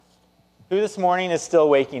Who this morning is still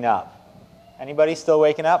waking up? Anybody still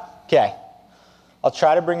waking up? Okay. I'll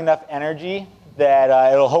try to bring enough energy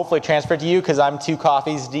that it'll hopefully transfer to you because I'm 2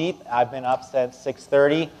 coffees deep. I've been up since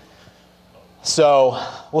 6:30. So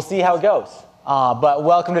we'll see how it goes. But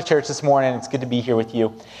welcome to church this morning. It's good to be here with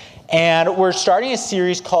you. And we're starting a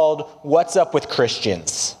series called What's Up with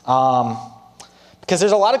Christians? Because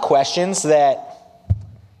there's a lot of questions that,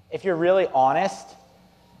 if you're really honest,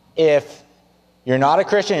 if you're not a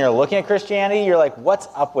Christian, you're looking at Christianity, you're like, what's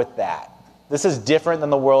up with that? This is different than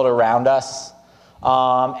the world around us.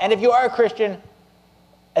 And if you are a Christian,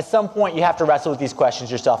 at some point you have to wrestle with these questions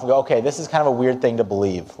yourself and go, okay, this is kind of a weird thing to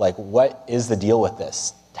believe. Like, what is the deal with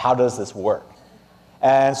this? How does this work?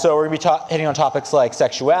 And so we're going to be hitting on topics like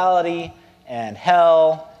sexuality and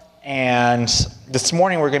hell. And this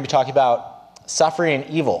morning we're going to be talking about suffering and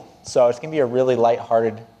evil. So it's going to be a really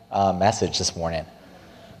lighthearted message this morning.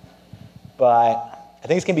 But I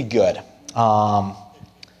think it's going to be good.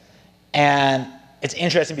 And it's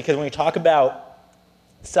interesting because when we talk about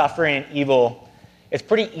suffering and evil, it's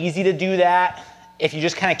pretty easy to do that if you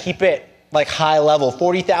just kind of keep it like high level,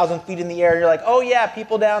 40,000 feet in the air. You're like, oh yeah,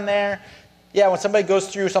 people down there. Yeah, when somebody goes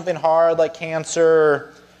through something hard like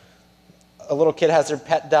cancer, a little kid has their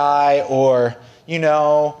pet die, or, you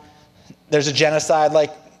know, there's a genocide, like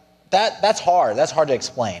that's hard. That's hard to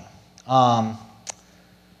explain.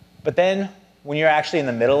 But then when you're actually in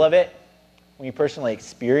the middle of it, when you personally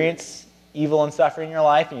experience evil and suffering in your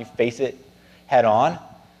life and you face it head on,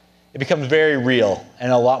 it becomes very real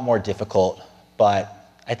and a lot more difficult. But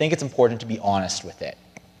I think it's important to be honest with it.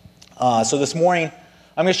 So this morning,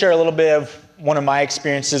 I'm going to share a little bit of one of my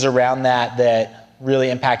experiences around that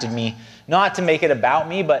really impacted me. Not to make it about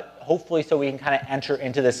me, but hopefully so we can kind of enter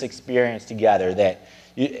into this experience together, that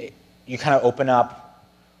you kind of open up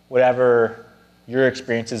whatever your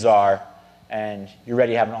experiences are and you're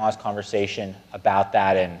ready to have an honest conversation about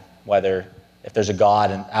that, and whether, if there's a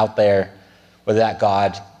God out there, whether that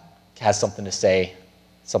God has something to say,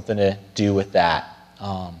 something to do with that.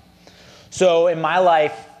 So in my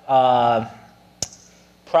life,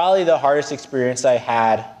 probably the hardest experience I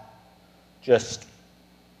had, just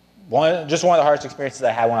one of the hardest experiences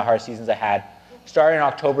I had, one of the hardest seasons I had, started in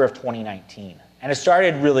October of 2019. And it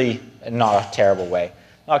started really in not a terrible way.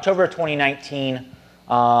 In October of 2019,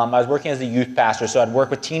 I was working as a youth pastor, so I'd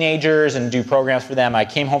work with teenagers and do programs for them. I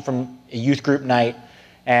came home from a youth group night,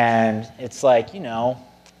 and it's like, 10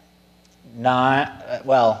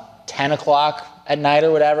 o'clock at night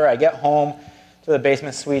or whatever. I get home to the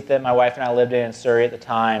basement suite that my wife and I lived in Surrey at the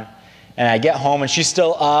time, and I get home, and she's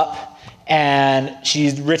still up, and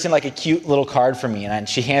she's written like a cute little card for me, and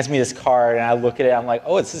she hands me this card, and I look at it, I'm like,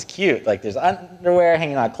 oh, this is cute. Like, there's underwear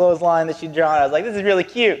hanging on a clothesline that she'd drawn. I was like, this is really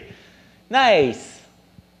cute. Nice.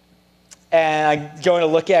 And I go in to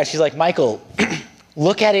look at it, she's like, Michael,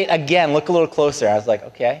 look at it again, look a little closer. I was like,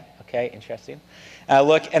 okay, interesting. And I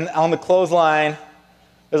look, and on the clothesline,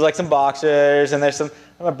 there's like some boxers, and there's some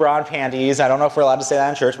brown panties. I don't know if we're allowed to say that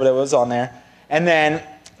in church, but it was on there. And then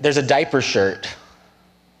there's a diaper shirt.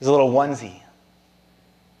 There's a little onesie.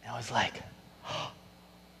 And I was like,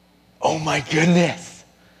 oh my goodness,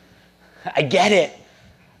 I get it.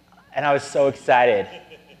 And I was so excited.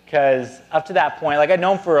 Because up to that point, like, I'd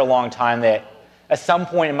known for a long time that at some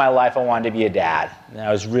point in my life I wanted to be a dad. And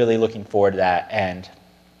I was really looking forward to that. And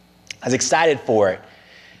I was excited for it.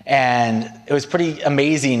 And it was pretty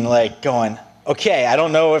amazing, like, going, okay, I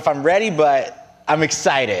don't know if I'm ready, but I'm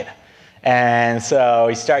excited. And so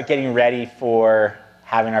we start getting ready for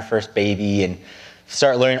having our first baby and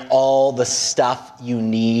start learning all the stuff you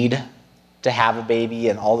need to have a baby,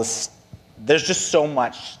 and all this. There's just so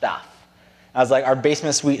much stuff. I was like, our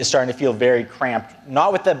basement suite is starting to feel very cramped,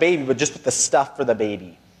 not with the baby, but just with the stuff for the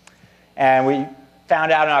baby. And we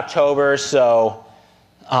found out in October, so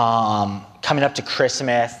coming up to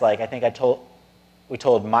Christmas, like, I think we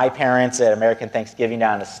told my parents at American Thanksgiving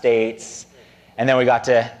down in the States, and then we got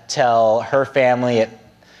to tell her family at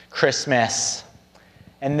Christmas.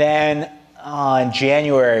 And then in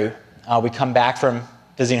January, we come back from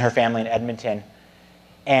visiting her family in Edmonton,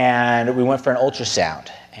 and we went for an ultrasound.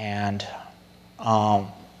 And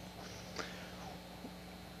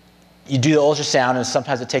you do the ultrasound, and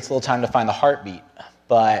sometimes it takes a little time to find the heartbeat.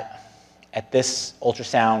 But at this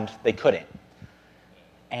ultrasound, they couldn't.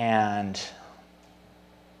 And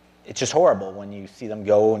it's just horrible when you see them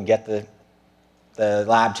go and get the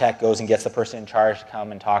lab tech goes and gets the person in charge to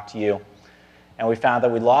come and talk to you. And we found that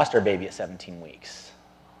we lost our baby at 17 weeks.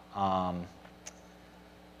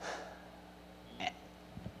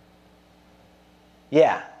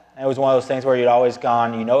 Yeah. It was one of those things where you'd always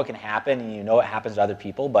gone, you know it can happen, and you know it happens to other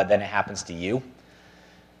people, but then it happens to you.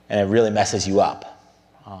 and it really messes you up.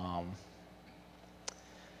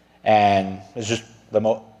 And it's just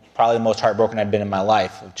probably the most heartbroken I've been in my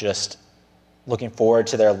life, of just looking forward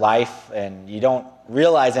to their life, and you don't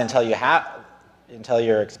realize it until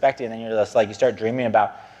you're expecting, and then you're just like, you start dreaming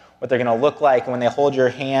about what they're going to look like when they hold your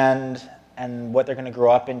hand, and what they're going to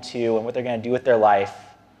grow up into, and what they're going to do with their life.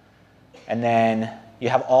 And then you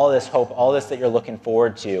have all this hope, all this that you're looking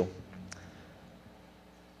forward to.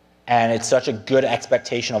 And it's such a good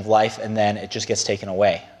expectation of life, and then it just gets taken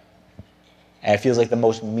away. And it feels like the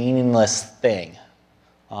most meaningless thing.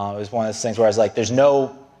 It was one of those things where I was like, there's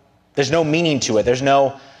no meaning to it. There's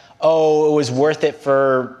no, it was worth it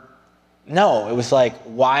for... No, it was like,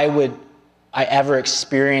 why would I ever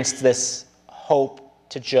experience this hope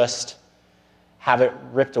to just have it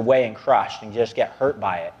ripped away and crushed and just get hurt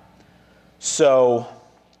by it? So,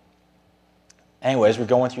 anyways, we're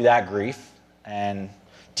going through that grief and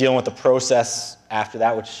dealing with the process after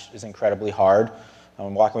that, which is incredibly hard.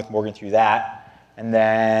 I'm walking with Morgan through that. And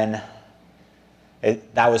then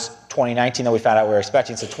that was 2019 that we found out we were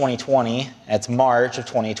expecting. So 2020, it's March of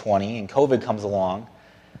 2020, and COVID comes along.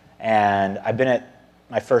 And I've been at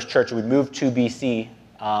my first church. We moved to BC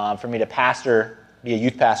for me to be a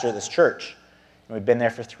youth pastor at this church. And we've been there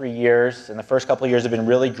for 3 years, and the first couple of years have been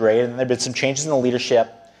really great, and then there have been some changes in the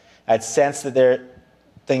leadership. I had sensed that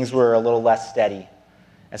things were a little less steady.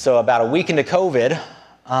 And so about a week into COVID,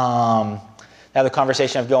 I had the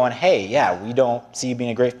conversation of going, hey, yeah, we don't see you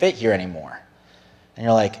being a great fit here anymore. And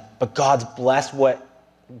you're like, but God's blessed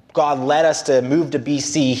God led us to move to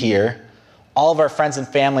BC here. All of our friends and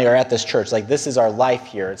family are at this church. Like, this is our life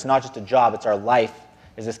here. It's not just a job, it's our life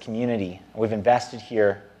as this community. And we've invested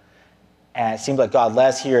here. And it seems like God led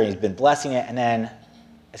us here, and he's been blessing it, and then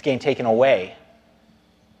it's getting taken away.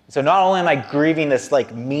 So not only am I grieving this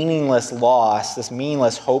like meaningless loss, this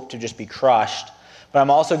meaningless hope to just be crushed, but I'm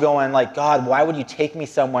also going like, God, why would you take me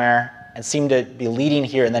somewhere and seem to be leading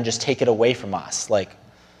here and then just take it away from us? Like,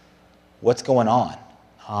 what's going on?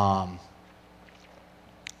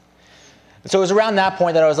 So it was around that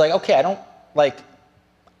point that I was like, okay,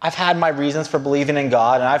 I've had my reasons for believing in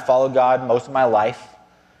God, and I've followed God most of my life,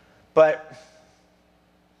 but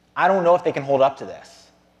I don't know if they can hold up to this.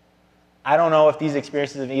 I don't know if these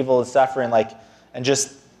experiences of evil and suffering, and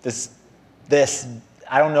just this,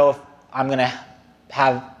 I don't know if I'm going to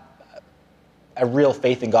have a real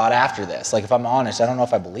faith in God after this. Like, if I'm honest, I don't know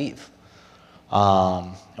if I believe.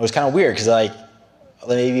 It was kind of weird because,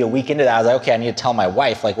 maybe a week into that, I was like, okay, I need to tell my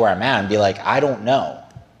wife, where I'm at and be like, I don't know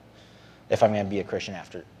if I'm going to be a Christian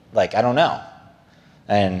after. I don't know.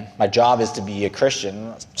 And my job is to be a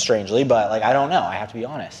Christian, strangely, but, I don't know. I have to be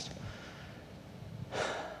honest.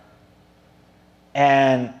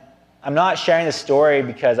 And I'm not sharing this story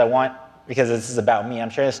because this is about me. I'm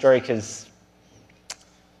sharing this story because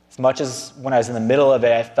as much as when I was in the middle of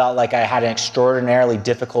it, I felt like I had an extraordinarily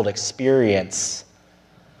difficult experience.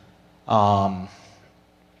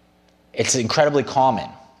 It's incredibly common.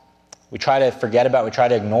 We try to forget about it, we try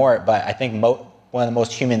to ignore it, but I think one of the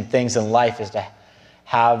most human things in life is to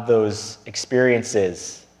have those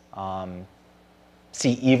experiences,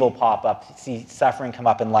 see evil pop up, see suffering come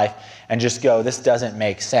up in life, and just go, this doesn't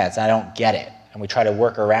make sense, I don't get it. And we try to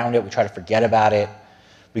work around it, we try to forget about it.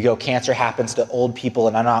 We go, cancer happens to old people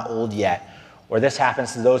and I'm not old yet. Or this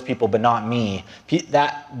happens to those people but not me.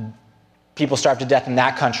 People starve to death in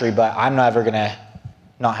that country, but I'm never going to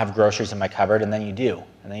not have groceries in my cupboard, and then you do.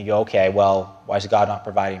 And then you go, okay, well, why is God not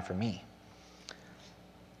providing for me?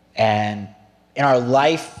 And in our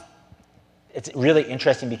life, it's really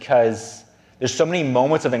interesting because there's so many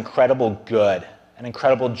moments of incredible good and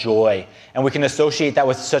incredible joy, and we can associate that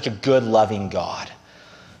with such a good, loving God.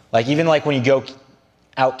 Even when you go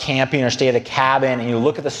out camping or stay at a cabin and you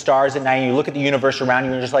look at the stars at night and you look at the universe around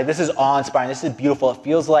you and you're just like, this is awe-inspiring, this is beautiful. It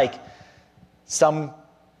feels like some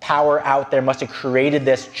power out there must have created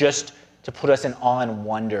this just to put us in awe and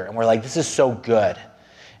wonder. And we're like, this is so good.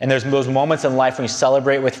 And there's those moments in life when you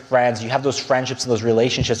celebrate with friends, you have those friendships and those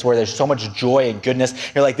relationships where there's so much joy and goodness.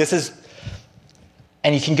 You're like, this is...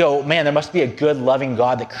 And you can go, man, there must be a good, loving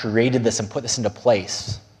God that created this and put this into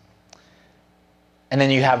place. And then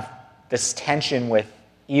you have this tension with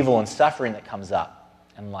evil and suffering that comes up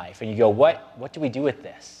in life. And you go, what do we do with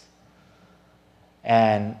this?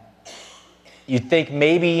 And you'd think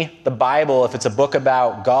maybe the Bible, if it's a book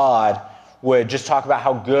about God, would just talk about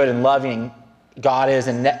how good and loving God is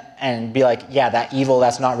and be like, yeah, that evil,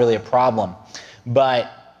 that's not really a problem. But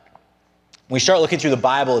when we start looking through the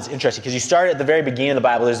Bible, it's interesting because you start at the very beginning of the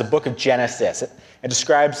Bible. There's the book of Genesis. It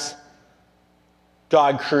describes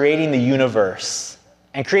God creating the universe.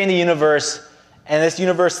 And creating the universe, and this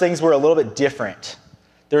universe, things were a little bit different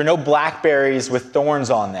There were no blackberries with thorns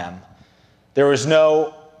on them. There was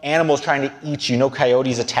no animals trying to eat you, no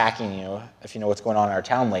coyotes attacking you, if you know what's going on in our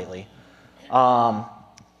town lately. But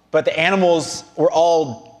the animals were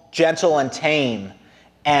all gentle and tame,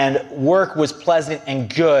 and work was pleasant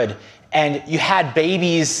and good, and you had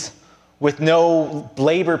babies with no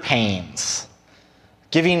labor pains.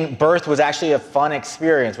 Giving birth was actually a fun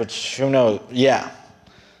experience, which, who knows, yeah,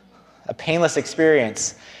 a painless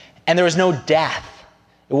experience. And there was no death.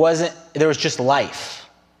 There was just life.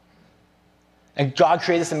 And God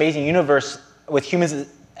created this amazing universe with humans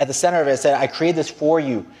at the center of it. It said, I created this for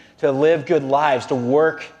you to live good lives, to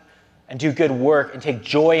work and do good work and take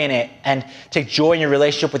joy in it and take joy in your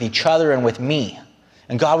relationship with each other and with me.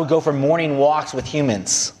 And God would go for morning walks with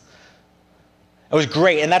humans. It was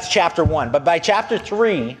great, and that's chapter 1. But by chapter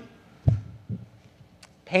 3,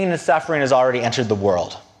 pain and suffering has already entered the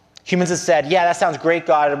world. Humans have said, yeah, that sounds great,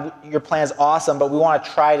 God, your plan is awesome, but we want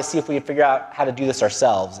to try to see if we can figure out how to do this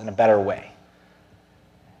ourselves in a better way.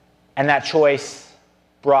 And that choice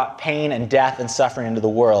brought pain and death and suffering into the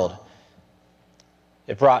world.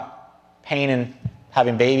 It brought pain in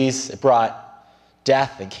having babies. It brought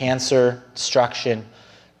death and cancer, destruction,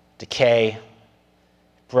 decay. It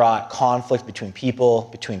brought conflict between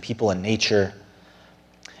people and nature.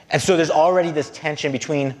 And so there's already this tension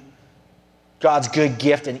between God's good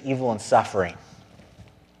gift and evil and suffering.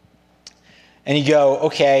 And you go,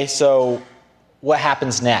 okay, so what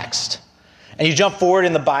happens next? And you jump forward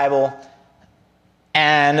in the Bible,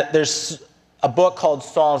 and there's a book called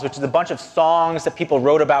Psalms, which is a bunch of songs that people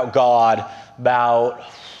wrote about God about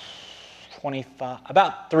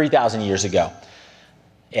 3,000 years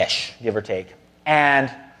ago-ish, give or take.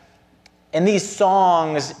 And in these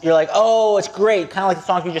songs, you're like, oh, it's great. Kind of like the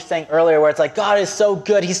songs we just sang earlier where it's like, God is so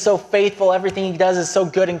good. He's so faithful. Everything he does is so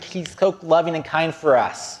good, and he's so loving and kind for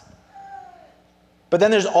us. But then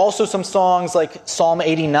there's also some songs like Psalm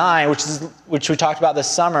 89, which we talked about this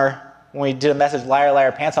summer when we did a message, Liar,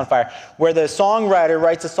 Liar, Pants on Fire, where the songwriter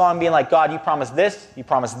writes a song being like, God, you promised this, you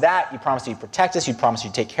promised that, you promised you'd protect us, you promised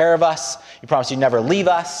you'd take care of us, you promised you'd never leave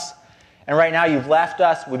us. And right now you've left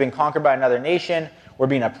us. We've been conquered by another nation. We're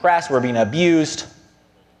being oppressed. We're being abused.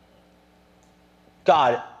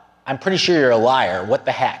 God, I'm pretty sure you're a liar. What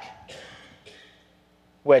the heck?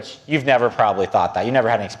 Which you've never probably thought that. You never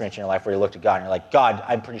had an experience in your life where you looked at God and you're like, God,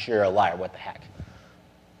 I'm pretty sure you're a liar. What the heck?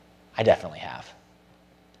 I definitely have.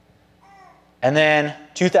 And then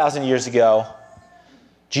 2,000 years ago,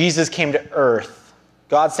 Jesus came to earth.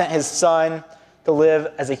 God sent his son to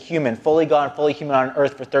live as a human, fully God and fully human on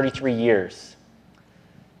earth for 33 years.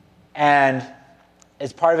 And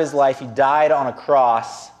as part of his life, he died on a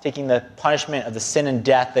cross, taking the punishment of the sin and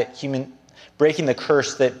death breaking the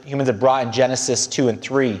curse that humans had brought in Genesis 2 and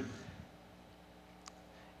 3.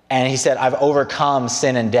 And he said, I've overcome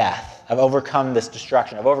sin and death. I've overcome this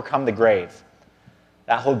destruction. I've overcome the grave.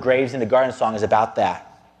 That whole Graves in the Garden song is about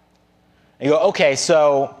that. And you go, okay,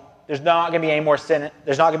 so there's not going to be any more sin.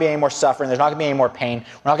 There's not going to be any more suffering. There's not going to be any more pain.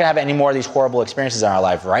 We're not going to have any more of these horrible experiences in our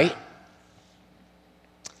life, right?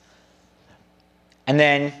 And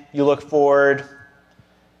then you look forward,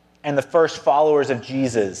 and the first followers of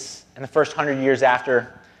Jesus, in the first 100 years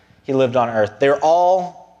after he lived on earth, they're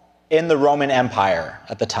all in the Roman Empire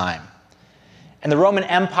at the time. And the Roman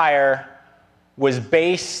Empire was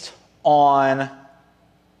based on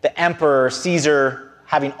the emperor, Caesar,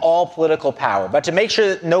 having all political power. But to make sure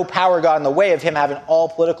that no power got in the way of him having all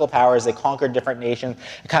political power as they conquered different nations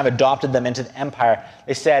and kind of adopted them into the empire,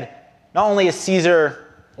 they said, not only is Caesar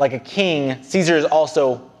like a king, Caesar is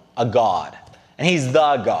also a god. And he's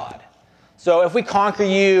the god. So if we conquer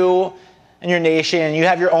you and your nation and you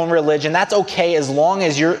have your own religion, that's okay as long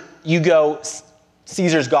as you go,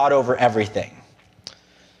 Caesar's God over everything.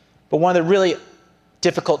 But one of the really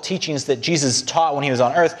difficult teachings that Jesus taught when he was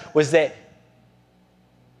on earth was that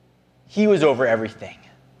he was over everything,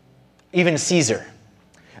 even Caesar.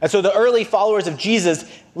 And so the early followers of Jesus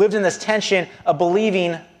lived in this tension of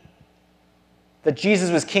believing that Jesus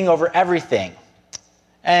was king over everything.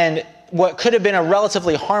 And what could have been a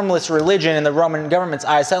relatively harmless religion in the Roman government's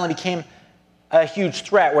eyes suddenly became a huge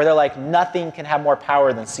threat where they're like, nothing can have more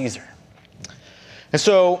power than Caesar. And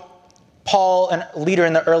so Paul, a leader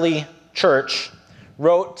in the early church,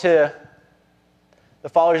 wrote to the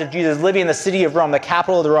followers of Jesus living in the city of Rome, the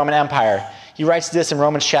capital of the Roman Empire. He writes this in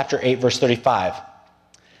Romans chapter 8, verse 35.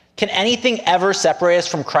 Can anything ever separate us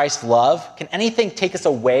from Christ's love? Can anything take us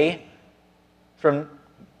away from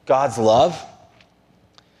God's love?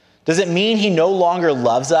 Does it mean he no longer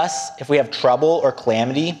loves us if we have trouble or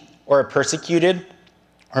calamity or are persecuted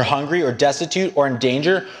or hungry or destitute or in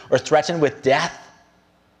danger or threatened with death?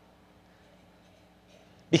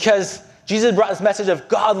 Because Jesus brought this message of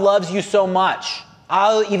God loves you so much.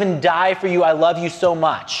 I'll even die for you. I love you so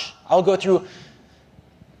much. I'll go through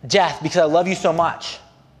death because I love you so much.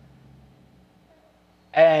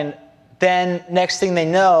 And then next thing they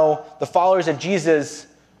know, the followers of Jesus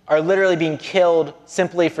are literally being killed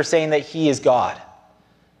simply for saying that he is God.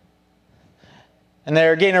 And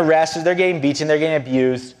they're getting arrested, they're getting beaten, they're getting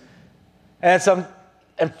abused. And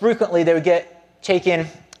frequently they would get taken, and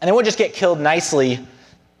they wouldn't just get killed nicely.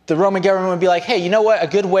 The Roman government would be like, hey, you know what? A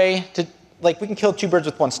good way to, we can kill two birds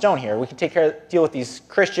with one stone here. We can deal with these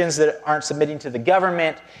Christians that aren't submitting to the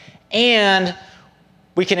government, and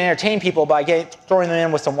we can entertain people by throwing them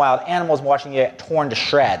in with some wild animals and watching them get torn to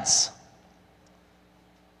shreds.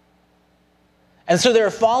 And so they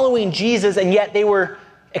were following Jesus, and yet they were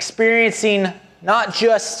experiencing not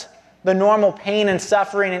just the normal pain and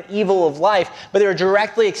suffering and evil of life, but they were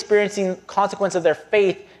directly experiencing consequence of their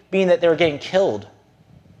faith being that they were getting killed.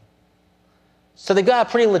 So they've got a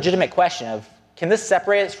pretty legitimate question of, can this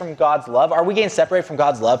separate us from God's love? Are we getting separated from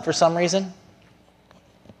God's love for some reason?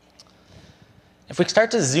 If we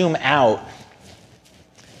start to zoom out,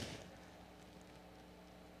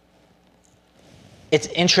 it's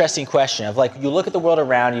an interesting question of you look at the world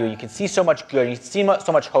around you, you can see so much good, you can see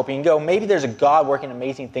so much hope, and you can go, maybe there's a God working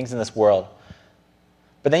amazing things in this world.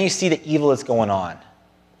 But then you see the evil that's going on.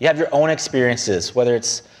 You have your own experiences, whether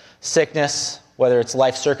it's sickness, whether it's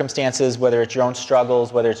life circumstances, whether it's your own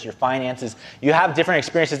struggles, whether it's your finances. You have different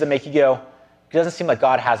experiences that make you go, it doesn't seem like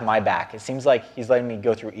God has my back. It seems like he's letting me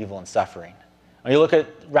go through evil and suffering. When you look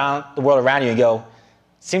at the world around you and go,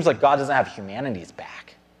 it seems like God doesn't have humanity's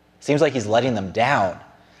back. It seems like he's letting them down.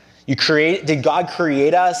 Did God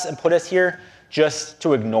create us and put us here just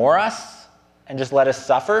to ignore us and just let us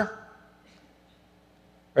suffer?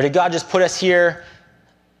 Or did God just put us here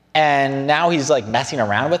and now he's messing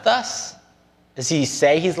around with us? Does he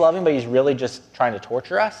say he's loving, but he's really just trying to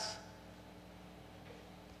torture us?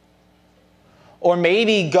 Or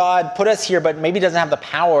maybe God put us here, but maybe doesn't have the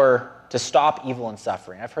power to stop evil and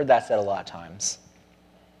suffering. I've heard that said a lot of times.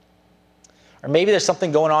 Or maybe there's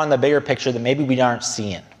something going on in the bigger picture that maybe we aren't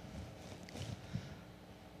seeing.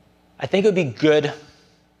 I think it would be good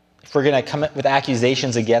if we're going to come with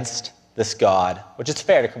accusations against this God, which is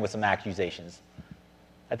fair to come with some accusations.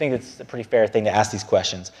 I think it's a pretty fair thing to ask these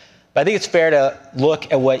questions. But I think it's fair to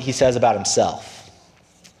look at what he says about himself.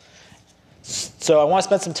 So I want to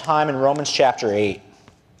spend some time in Romans chapter 8.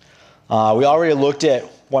 We already looked at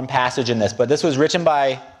one passage in this, but this was written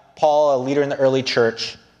by Paul, a leader in the early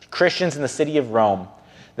church, to Christians in the city of Rome.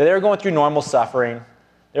 They were going through normal suffering.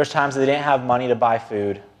 There's times that they didn't have money to buy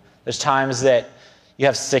food. There's times that you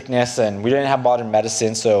have sickness, and we didn't have modern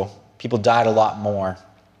medicine, so people died a lot more.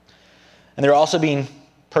 And they're also being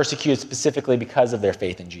persecuted specifically because of their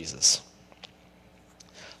faith in Jesus.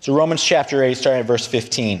 So Romans chapter 8, starting at verse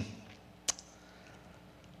 15.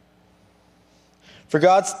 Where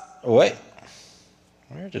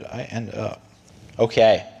did I end up?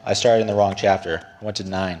 Okay, I started in the wrong chapter. I went to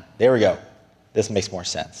 9. There we go. This makes more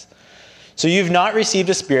sense. So you've not received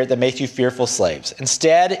a spirit that makes you fearful slaves.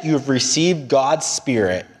 Instead, you have received God's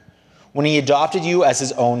Spirit when he adopted you as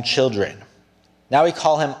his own children. Now we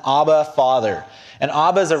call him Abba, Father. And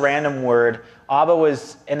Abba is a random word. Abba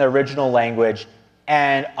was in the original language,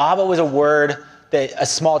 and Abba was a word that a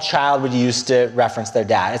small child would use to reference their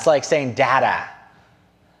dad. It's like saying dada.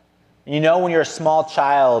 You know when you're a small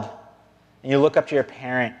child and you look up to your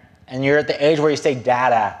parent and you're at the age where you say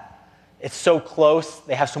dada, it's so close,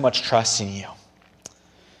 they have so much trust in you.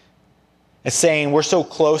 It's saying we're so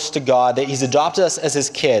close to God that he's adopted us as his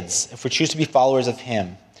kids if we choose to be followers of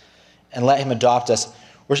him and let him adopt us.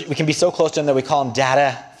 We can be so close to him that we call him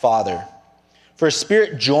Dada, Father. For his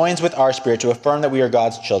Spirit joins with our spirit to affirm that we are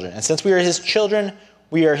God's children. And since we are his children,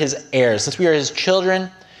 we are his heirs. Since we are his children,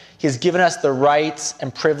 he has given us the rights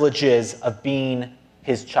and privileges of being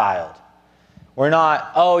his child. We're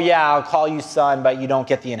not, oh yeah, I'll call you son, but you don't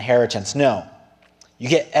get the inheritance. No, you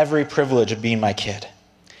get every privilege of being my kid.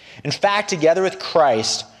 In fact, together with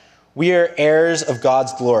Christ, we are heirs of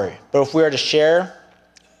God's glory. But if we are to share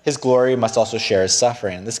his glory, must also share his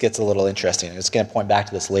suffering. And this gets a little interesting. It's going to point back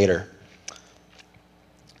to this later.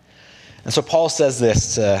 And so Paul says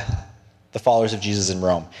this to the followers of Jesus in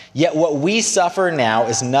Rome. Yet what we suffer now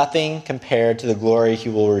is nothing compared to the glory he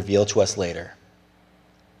will reveal to us later.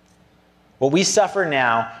 What we suffer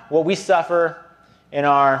now, what we suffer in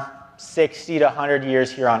our 60 to 100 years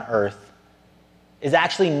here on earth, is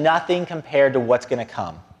actually nothing compared to what's going to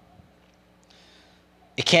come.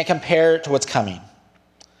 It can't compare to what's coming.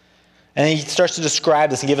 And then he starts to describe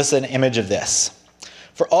this and give us an image of this.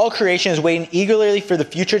 For all creation is waiting eagerly for the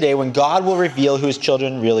future day when God will reveal who his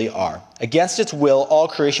children really are. Against its will, all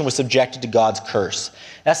creation was subjected to God's curse.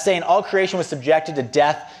 That's saying all creation was subjected to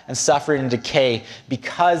death and suffering and decay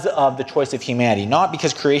because of the choice of humanity. Not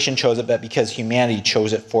because creation chose it, but because humanity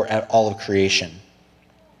chose it for all of creation.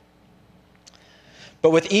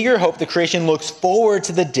 But with eager hope, the creation looks forward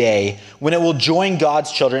to the day when it will join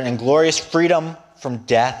God's children in glorious freedom from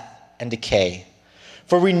death and decay.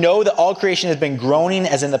 For we know that all creation has been groaning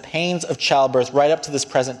as in the pains of childbirth right up to this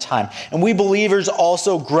present time. And we believers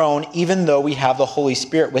also groan even though we have the Holy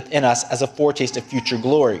Spirit within us as a foretaste of future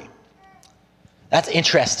glory. That's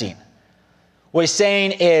interesting. What he's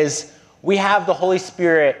saying is we have the Holy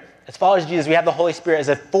Spirit, as followers of Jesus, we have the Holy Spirit as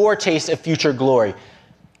a foretaste of future glory.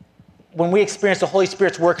 When we experience the Holy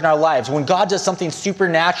Spirit's work in our lives, when God does something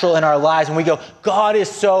supernatural in our lives, and we go, God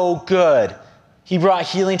is so good. He brought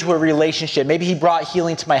healing to a relationship. Maybe he brought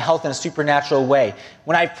healing to my health in a supernatural way.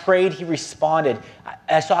 When I prayed, he responded.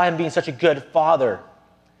 I saw him being such a good father.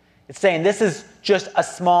 It's saying this is just a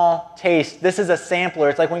small taste. This is a sampler.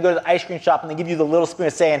 It's like when you go to the ice cream shop and they give you the little spoon.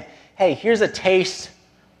 It's saying, hey, here's a taste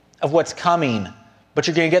of what's coming, but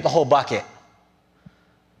you're going to get the whole bucket.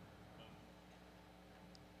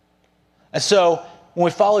 And so when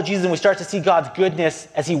we follow Jesus and we start to see God's goodness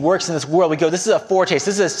as he works in this world, we go, this is a foretaste.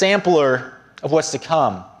 This is a sampler of what's to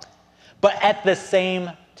come. But at the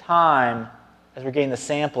same time, as we're getting the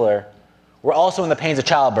sampler, we're also in the pains of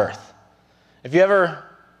childbirth. If you ever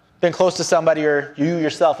been close to somebody or you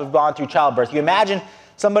yourself have gone through childbirth, you imagine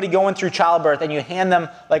somebody going through childbirth and you hand them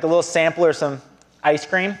like a little sampler of some ice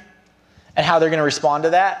cream and how they're going to respond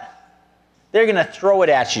to that. They're going to throw it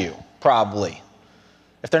at you, probably.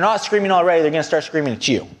 If they're not screaming already, they're going to start screaming at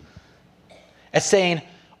you. It's saying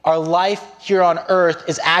our life here on earth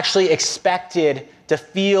is actually expected to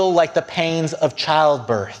feel like the pains of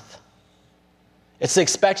childbirth. It's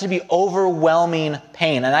expected to be overwhelming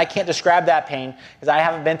pain. And I can't describe that pain because I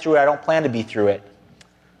haven't been through it. I don't plan to be through it.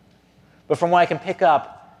 But from what I can pick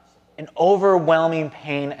up, an overwhelming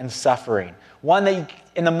pain and suffering. One that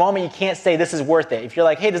in the moment you can't say this is worth it. If you're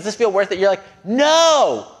like, hey, does this feel worth it? You're like,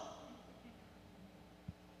 no!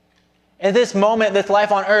 In this moment, this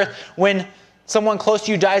life on earth, when someone close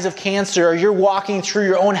to you dies of cancer or you're walking through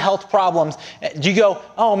your own health problems, do you go,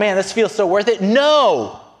 oh man, this feels so worth it?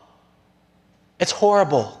 No! It's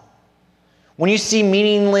horrible. When you see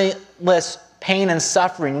meaningless pain and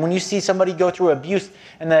suffering, when you see somebody go through abuse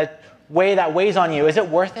and the way that weighs on you, is it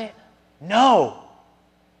worth it? No.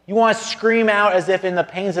 You want to scream out as if in the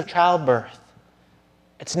pains of childbirth.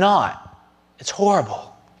 It's not. It's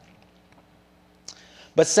horrible.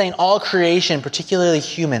 But saying all creation, particularly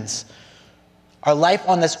humans, our life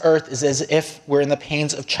on this earth is as if we're in the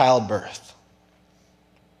pains of childbirth.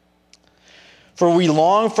 For we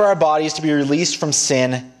long for our bodies to be released from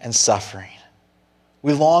sin and suffering.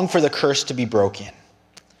 We long for the curse to be broken.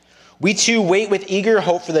 We too wait with eager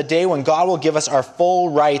hope for the day when God will give us our full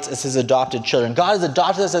rights as his adopted children. God has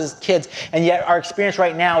adopted us as his kids, and yet our experience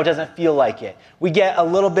right now doesn't feel like it. We get a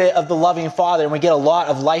little bit of the loving Father, and we get a lot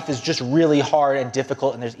of life is just really hard and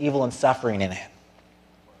difficult, and there's evil and suffering in it.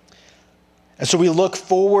 And so we look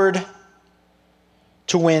forward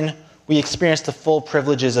to when we experience the full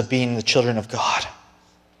privileges of being the children of God.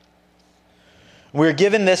 We are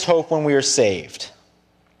given this hope when we are saved.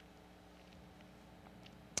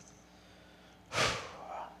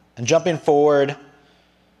 And jumping forward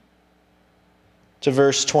to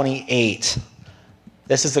verse 28,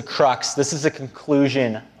 this is the crux, this is the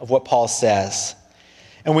conclusion of what Paul says.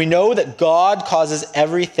 And we know that God causes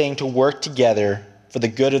everything to work together for the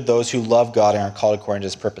good of those who love God and are called according to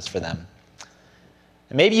his purpose for them.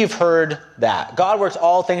 And maybe you've heard that. God works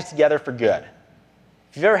all things together for good.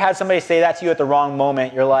 If you've ever had somebody say that to you at the wrong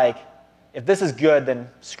moment, you're like, if this is good, then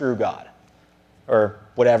screw God. Or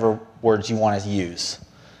whatever words you want to use.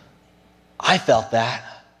 I felt that.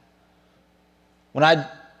 When I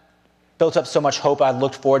built up so much hope, I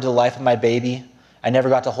looked forward to the life of my baby. I never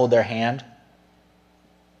got to hold their hand.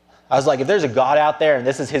 I was like, if there's a God out there and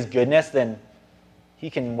this is his goodness, then he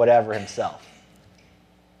can whatever himself.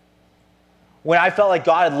 When I felt like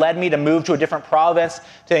God had led me to move to a different province,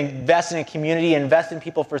 to invest in a community, invest in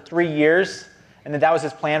people for 3 years, and that was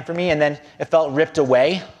his plan for me, and then it felt ripped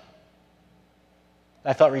away.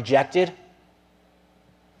 I felt rejected.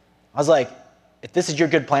 I was like, if this is your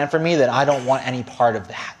good plan for me, then I don't want any part of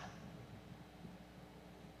that.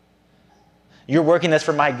 You're working this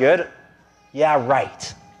for my good? Yeah,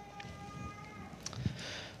 right.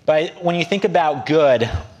 But when you think about good,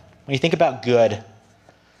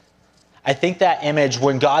 I think that image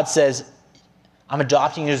when God says, I'm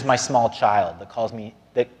adopting you as my small child,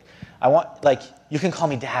 that You can call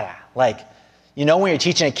me dada. Like, you know when you're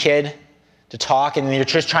teaching a kid to talk and you're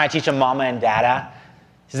just trying to teach them mama and dada?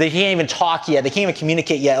 Because they can't even talk yet. They can't even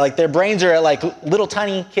communicate yet. Like, their brains are at like little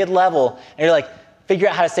tiny kid level. And you're like, figure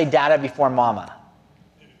out how to say dada before mama.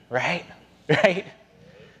 Right? Right?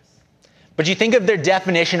 But you think of their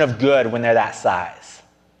definition of good when they're that size.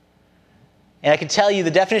 And I can tell you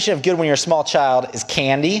the definition of good when you're a small child is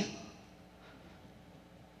candy.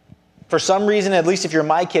 For some reason, at least if you're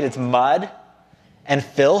my kid, it's mud and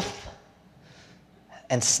filth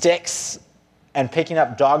and sticks and picking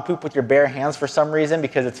up dog poop with your bare hands for some reason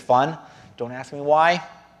because it's fun. Don't ask me why.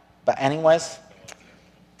 But anyways.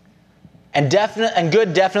 And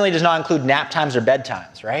good definitely does not include nap times or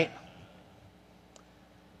bedtimes, right?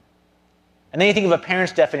 And then you think of a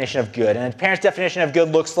parent's definition of good. And a parent's definition of good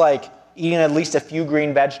looks like eating at least a few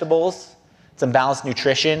green vegetables, some balanced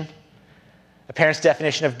nutrition. A parent's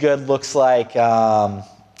definition of good looks like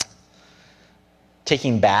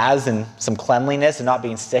taking baths and some cleanliness and not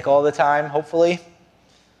being sick all the time, hopefully.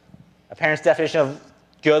 A parent's definition of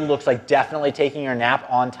good looks like definitely taking your nap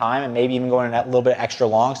on time and maybe even going a little bit extra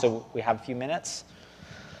long so we have a few minutes.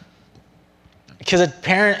 Because a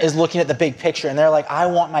parent is looking at the big picture and they're like, I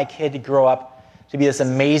want my kid to grow up to be this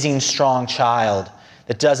amazing, strong child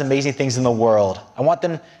that does amazing things in the world. I want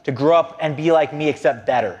them to grow up and be like me except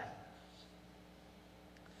better.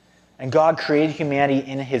 And God created humanity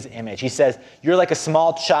in his image. He says, you're like a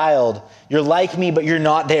small child. You're like me, but you're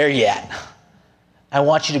not there yet. I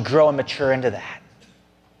want you to grow and mature into that.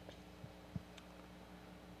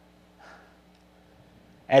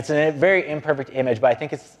 And it's a very imperfect image, but I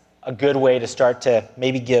think it's a good way to start to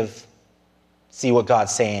maybe see what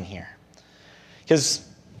God's saying here. Because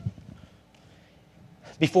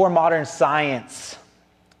before modern science,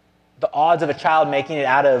 the odds of a child making it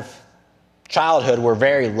out of childhood were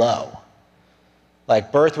very low.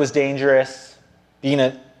 Like, birth was dangerous, being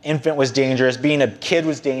an infant was dangerous, being a kid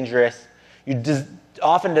was dangerous. You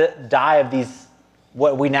often die of these,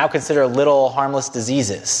 what we now consider little harmless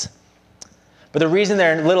diseases. But the reason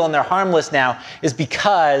they're little and they're harmless now is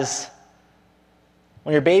because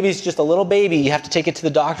when your baby's just a little baby, you have to take it to the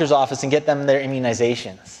doctor's office and get them their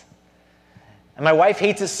immunizations. And my wife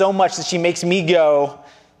hates it so much that she makes me go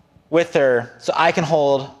with her so I can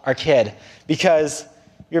hold our kid. Because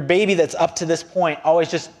your baby that's up to this point always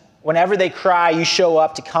just, whenever they cry, you show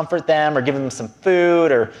up to comfort them or give them some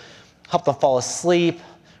food or help them fall asleep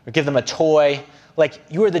or give them a toy. Like,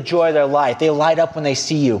 you are the joy of their life. They light up when they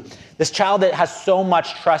see you. This child that has so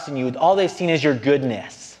much trust in you, all they've seen is your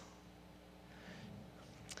goodness.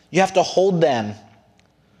 You have to hold them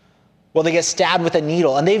while they get stabbed with a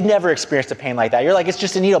needle, and they've never experienced a pain like that. You're like, it's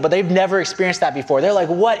just a needle, but they've never experienced that before. They're like,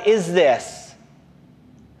 what is this?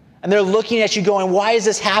 And they're looking at you going, why is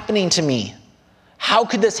this happening to me? How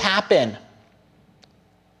could this happen?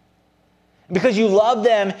 Because you love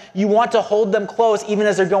them, you want to hold them close even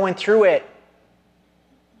as they're going through it.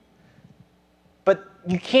 But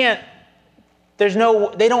you can't. They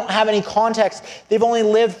don't have any context. They've only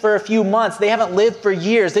lived for a few months. They haven't lived for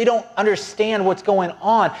years. They don't understand what's going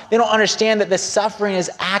on. They don't understand that this suffering is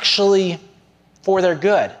actually for their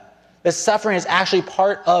good. This suffering is actually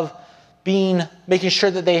part of making sure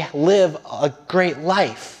that they live a great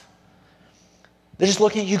life. They're just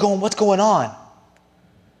looking at you going, what's going on?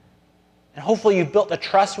 And hopefully you've built a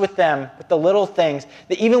trust with them, with the little things,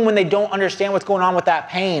 that even when they don't understand what's going on with that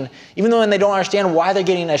pain, even though when they don't understand why they're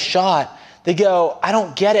getting a shot, they go, I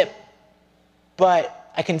don't get it,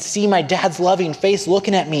 but I can see my dad's loving face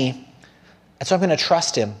looking at me, and so I'm going to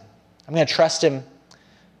trust him. I'm going to trust him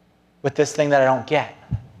with this thing that I don't get.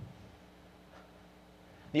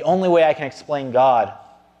 The only way I can explain God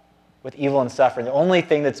with evil and suffering, the only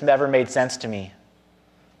thing that's ever made sense to me,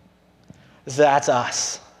 is that's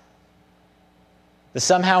us. That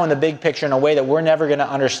somehow in the big picture, in a way that we're never going to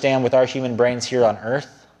understand with our human brains here on earth,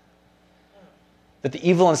 that the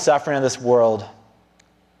evil and suffering of this world,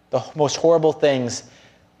 the most horrible things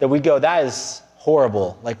that we go, that is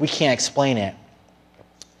horrible, like we can't explain it,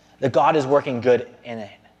 that God is working good in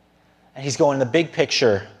it. And he's going in the big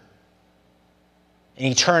picture,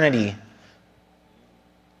 in eternity,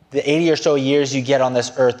 the 80 or so years you get on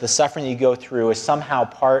this earth, the suffering that you go through is somehow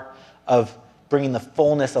part of bringing the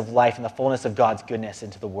fullness of life and the fullness of God's goodness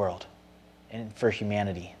into the world and for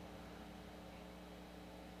humanity.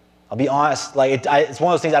 I'll be honest, it's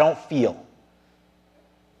one of those things I don't feel.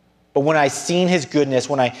 But when I've seen his goodness,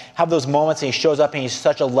 when I have those moments and he shows up and he's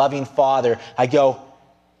such a loving father, I go,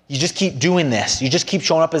 you just keep doing this. You just keep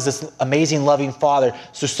showing up as this amazing, loving father.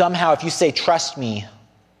 So somehow if you say, trust me,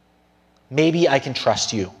 maybe I can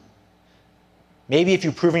trust you. Maybe if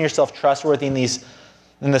you've proven yourself trustworthy in these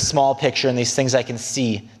in the small picture and these things I can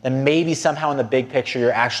see, then maybe somehow in the big picture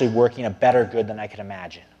you're actually working a better good than I could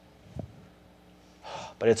imagine.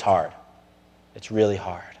 But it's hard. It's really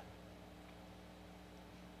hard.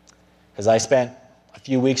 Because I spent a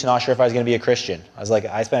few weeks not sure if I was going to be a Christian. I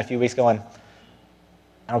spent a few weeks going,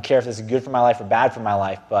 I don't care if this is good for my life or bad for my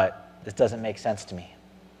life, but this doesn't make sense to me.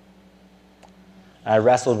 And I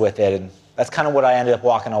wrestled with it, and that's kind of what I ended up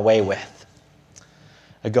walking away with.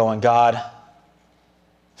 Going, God,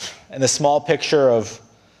 in the small picture of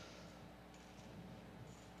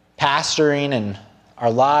pastoring and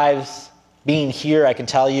our lives, being here, I can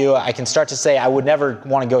tell you, I can start to say I would never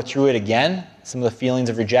want to go through it again. Some of the feelings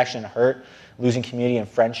of rejection and hurt, losing community and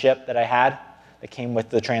friendship that I had that came with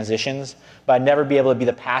the transitions. But I'd never be able to be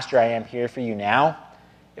the pastor I am here for you now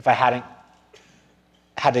if I hadn't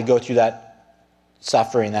had to go through that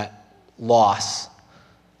suffering, that loss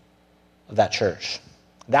of that church.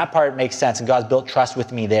 That part makes sense, and God's built trust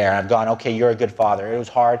with me there. And I've gone, okay, you're a good father. It was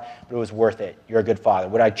hard, but it was worth it. You're a good father.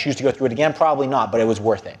 Would I choose to go through it again? Probably not, but it was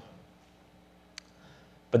worth it.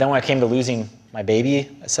 But then when I came to losing my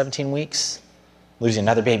baby at 17 weeks, losing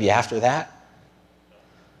another baby after that,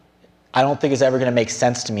 I don't think it's ever going to make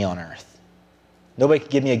sense to me on earth. Nobody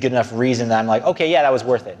could give me a good enough reason that I'm like, okay, yeah, that was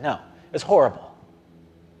worth it. No, it's horrible.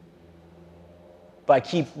 But I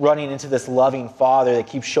keep running into this loving Father that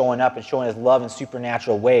keeps showing up and showing his love in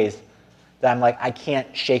supernatural ways that I'm like, I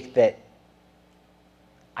can't shake that.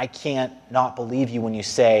 I can't not believe you when you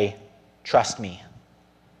say, trust me.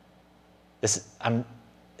 It's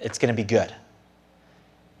going to be good.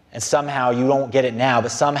 And somehow you don't get it now,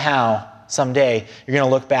 but somehow, someday, you're going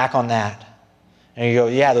to look back on that. And you go,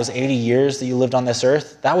 yeah, those 80 years that you lived on this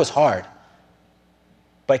earth, that was hard.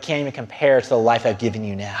 But it can't even compare to the life I've given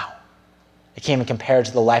you now. It can't even compare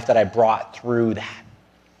to the life that I brought through that.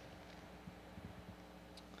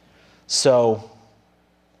 So,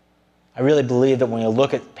 I really believe that when you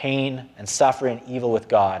look at pain and suffering and evil with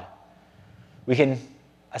God, we can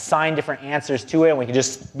assign different answers to it, and we can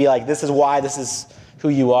just be like, this is why, this is who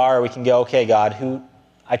you are. Or we can go, okay, God,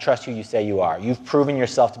 I trust who you say you are. You've proven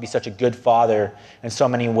yourself to be such a good father in so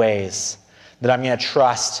many ways that I'm going to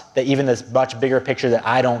trust that even this much bigger picture that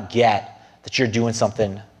I don't get, that you're doing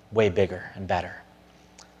something way bigger and better.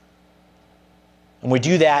 And we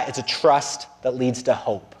do that, it's a trust that leads to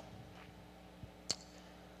hope.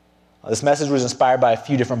 This message was inspired by a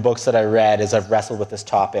few different books that I read as I've wrestled with this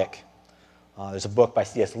topic. There's a book by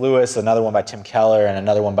C.S. Lewis, another one by Tim Keller, and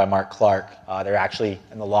another one by Mark Clark. They're actually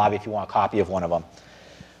in the lobby if you want a copy of one of them.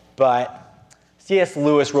 But C.S.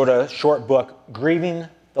 Lewis wrote a short book, Grieving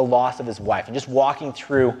the Loss of His Wife, and just walking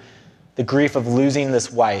through the grief of losing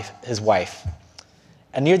his wife.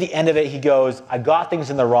 And near the end of it, he goes, I got things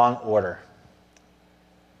in the wrong order.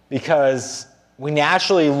 Because we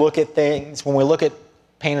naturally look at things, when we look at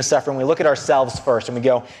pain and suffering, we look at ourselves first, and we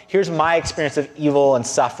go, here's my experience of evil and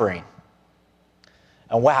suffering.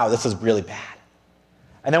 And wow, this is really bad.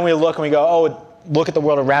 And then we look and we go, oh, look at the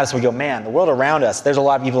world around us. And we go, man, the world around us, there's a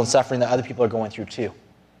lot of evil and suffering that other people are going through too.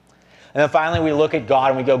 And then finally we look at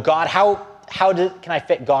God and we go, God, how can I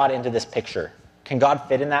fit God into this picture? Can God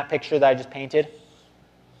fit in that picture that I just painted?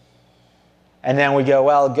 And then we go,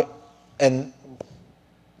 well, and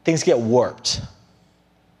things get warped.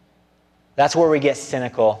 That's where we get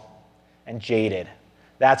cynical and jaded.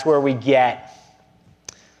 That's where we get,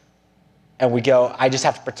 and we go, I just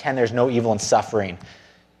have to pretend there's no evil and suffering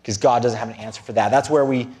because God doesn't have an answer for that. That's where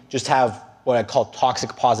we just have what I call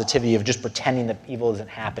toxic positivity of just pretending that evil isn't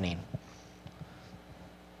happening.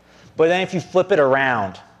 But then if you flip it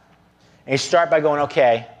around and you start by going,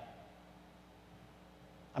 okay,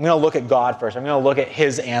 I'm going to look at God first. I'm going to look at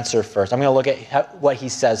his answer first. I'm going to look at what he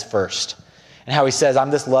says first. And how he says, I'm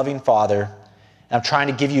this loving Father, and I'm trying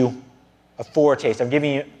to give you a foretaste. I'm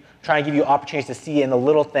trying to give you opportunities to see in the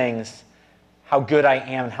little things how good I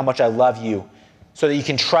am and how much I love you, so that you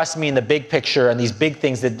can trust me in the big picture and these big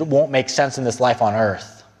things that won't make sense in this life on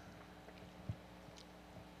earth.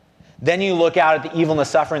 Then you look out at the evil and the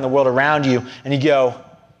suffering in the world around you, and you go,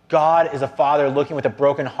 God is a Father looking with a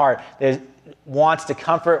broken heart that wants to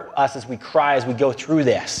comfort us as we cry, as we go through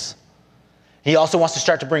this. He also wants to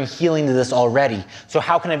start to bring healing to this already. So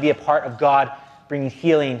how can I be a part of God bringing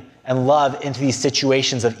healing and love into these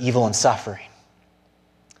situations of evil and suffering?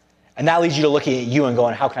 And that leads you to looking at you and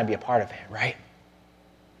going, how can I be a part of it, right?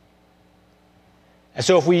 And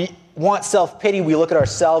so if we want self-pity, we look at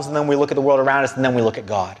ourselves, and then we look at the world around us, and then we look at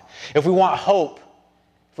God. If we want hope,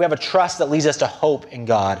 if we have a trust that leads us to hope in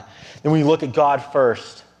God, then we look at God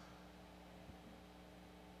first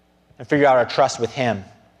and figure out our trust with him.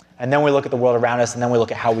 And then we look at the world around us, and then we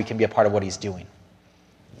look at how we can be a part of what he's doing.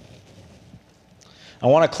 I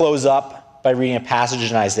want to close up by reading a passage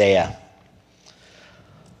in Isaiah.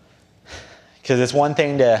 Because it's one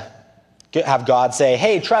thing to have God say,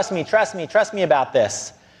 hey, trust me about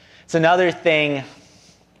this. It's another thing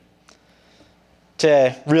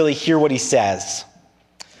to really hear what he says.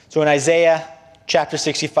 So in Isaiah chapter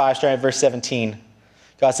 65, starting at verse 17,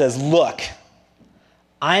 God says, look,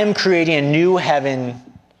 I am creating a new heaven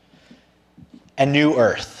and new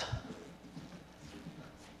earth.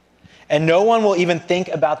 And no one will even think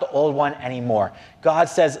about the old one anymore. God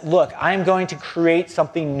says, look, I am going to create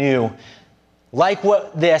something new, like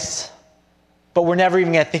this, but we're never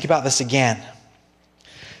even going to think about this again.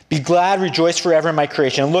 Be glad, rejoice forever in my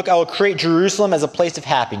creation. And look, I will create Jerusalem as a place of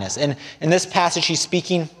happiness. And in this passage, he's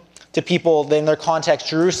speaking to people in their context.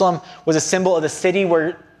 Jerusalem was a symbol of the city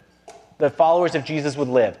where the followers of Jesus would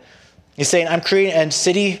live. He's saying, I'm creating a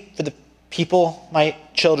city for the people, my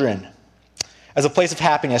children, as a place of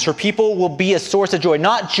happiness. For people will be a source of joy.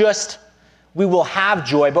 Not just we will have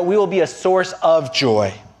joy, but we will be a source of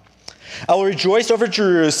joy. I will rejoice over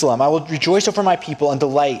Jerusalem. I will rejoice over my people and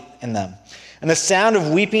delight in them. And the sound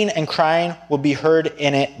of weeping and crying will be heard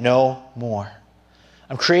in it no more.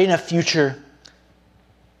 I'm creating a future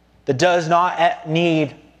that does not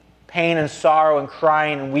need pain and sorrow and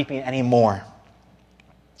crying and weeping anymore.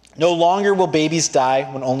 No longer will babies die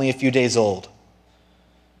when only a few days old.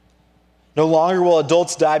 No longer will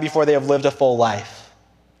adults die before they have lived a full life.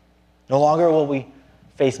 No longer will we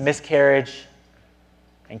face miscarriage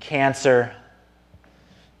and cancer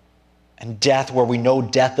and death where we know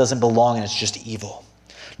death doesn't belong and it's just evil.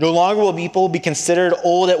 No longer will people be considered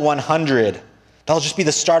old at 100. That'll just be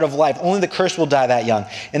the start of life. Only the cursed will die that young.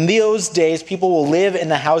 In those days, people will live in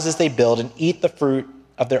the houses they build and eat the fruit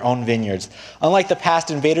of their own vineyards. Unlike the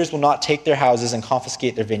past, invaders will not take their houses and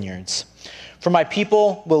confiscate their vineyards. For my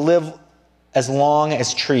people will live as long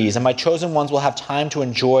as trees, and my chosen ones will have time to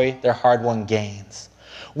enjoy their hard-won gains.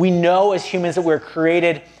 We know as humans that we're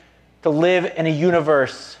created to live in a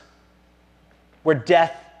universe where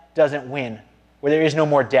death doesn't win, where there is no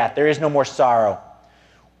more death, there is no more sorrow,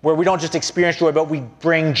 where we don't just experience joy, but we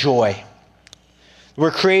bring joy.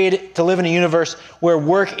 We're created to live in a universe where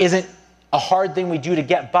work isn't a hard thing we do to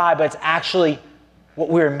get by, but it's actually what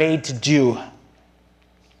we were made to do.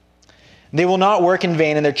 They will not work in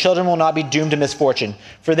vain, and their children will not be doomed to misfortune,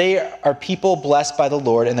 for they are people blessed by the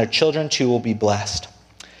Lord, and their children too will be blessed.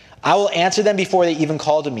 I will answer them before they even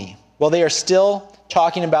call to me. While they are still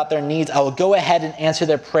talking about their needs, I will go ahead and answer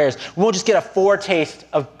their prayers. We won't just get a foretaste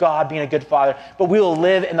of God being a good father, but we will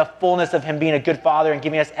live in the fullness of him being a good father and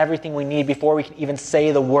giving us everything we need before we can even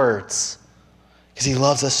say the words, because he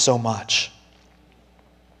loves us so much.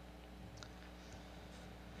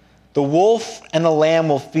 The wolf and the lamb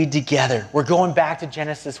will feed together. We're going back to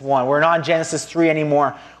Genesis 1. We're not in Genesis 3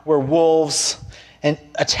 anymore, where wolves and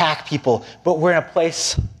attack people, but we're in a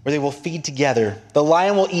place where they will feed together. The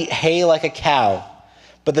lion will eat hay like a cow,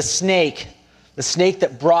 but the snake that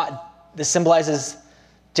symbolizes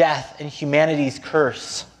death and humanity's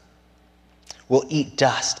curse, will eat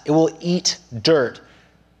dust. It will eat dirt.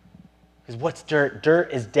 Because what's dirt?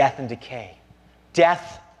 Dirt is death and decay.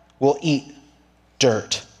 Death will eat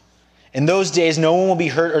dirt. In those days, no one will be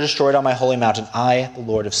hurt or destroyed on my holy mountain. I, the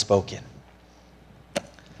Lord, have spoken.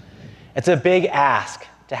 It's a big ask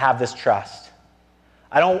to have this trust.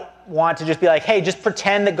 I don't want to just be like, hey, just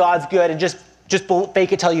pretend that God's good and just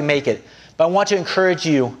fake it till you make it. But I want to encourage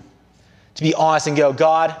you to be honest and go,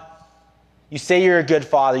 God, you say you're a good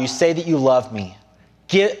father. You say that you love me.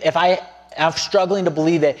 If I'm struggling to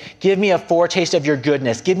believe it, give me a foretaste of your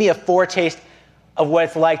goodness. Give me a foretaste of what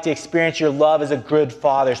it's like to experience your love as a good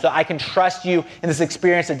father, so I can trust you in this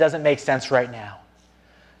experience that doesn't make sense right now.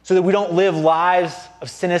 So that we don't live lives of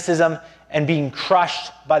cynicism and being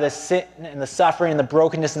crushed by the sin and the suffering and the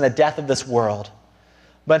brokenness and the death of this world.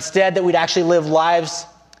 But instead that we'd actually live lives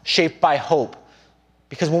shaped by hope.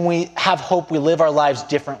 Because when we have hope, we live our lives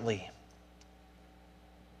differently.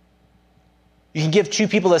 You can give two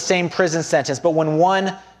people the same prison sentence, but when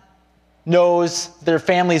one knows their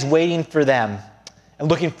family's waiting for them and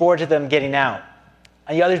looking forward to them getting out,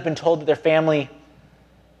 and the other's been told that their family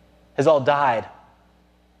has all died,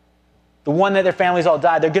 the one that their family's all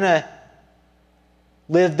died, they're going to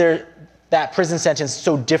live that prison sentence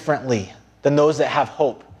so differently than those that have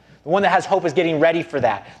hope. The one that has hope is getting ready for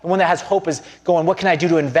that. The one that has hope is going, what can I do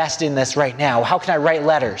to invest in this right now? How can I write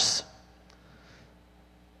letters?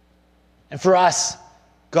 And for us,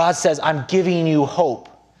 God says, I'm giving you hope.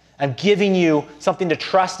 I'm giving you something to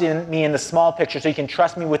trust in me in the small picture so you can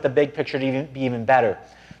trust me with the big picture to be even better.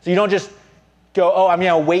 So you don't just go, oh, I'm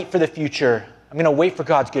going to wait for the future. I'm going to wait for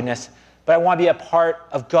God's goodness. But but I want to be a part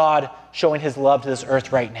of God showing his love to this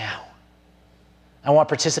earth right now. I want to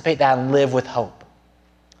participate in that and live with hope.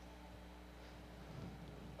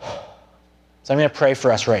 So I'm going to pray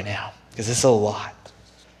for us right now, because this is a lot.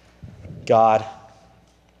 God,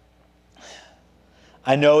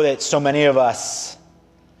 I know that so many of us,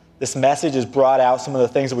 this message has brought out some of the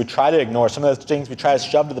things that we try to ignore, some of those things we try to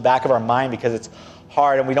shove to the back of our mind because it's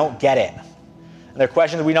hard and we don't get it. And they're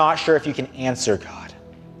questions that we're not sure if you can answer, God.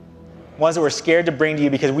 Ones that we're scared to bring to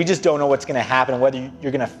you because we just don't know what's going to happen and whether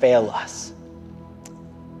you're going to fail us.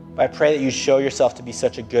 But I pray that you show yourself to be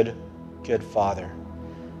such a good, good Father.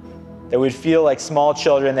 That we'd feel like small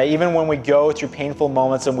children, that even when we go through painful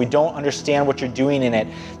moments and we don't understand what you're doing in it,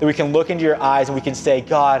 that we can look into your eyes and we can say,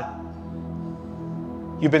 God,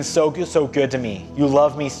 you've been so good to me. You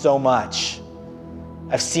love me so much.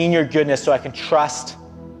 I've seen your goodness, so I can trust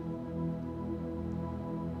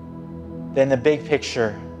that in the big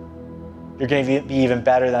picture, you're going to be even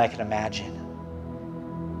better than I can imagine.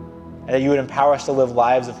 And that you would empower us to live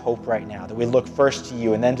lives of hope right now, that we look first to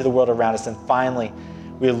you and then to the world around us, and finally,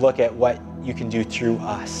 we look at what you can do through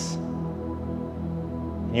us.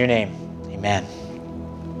 In your name, amen.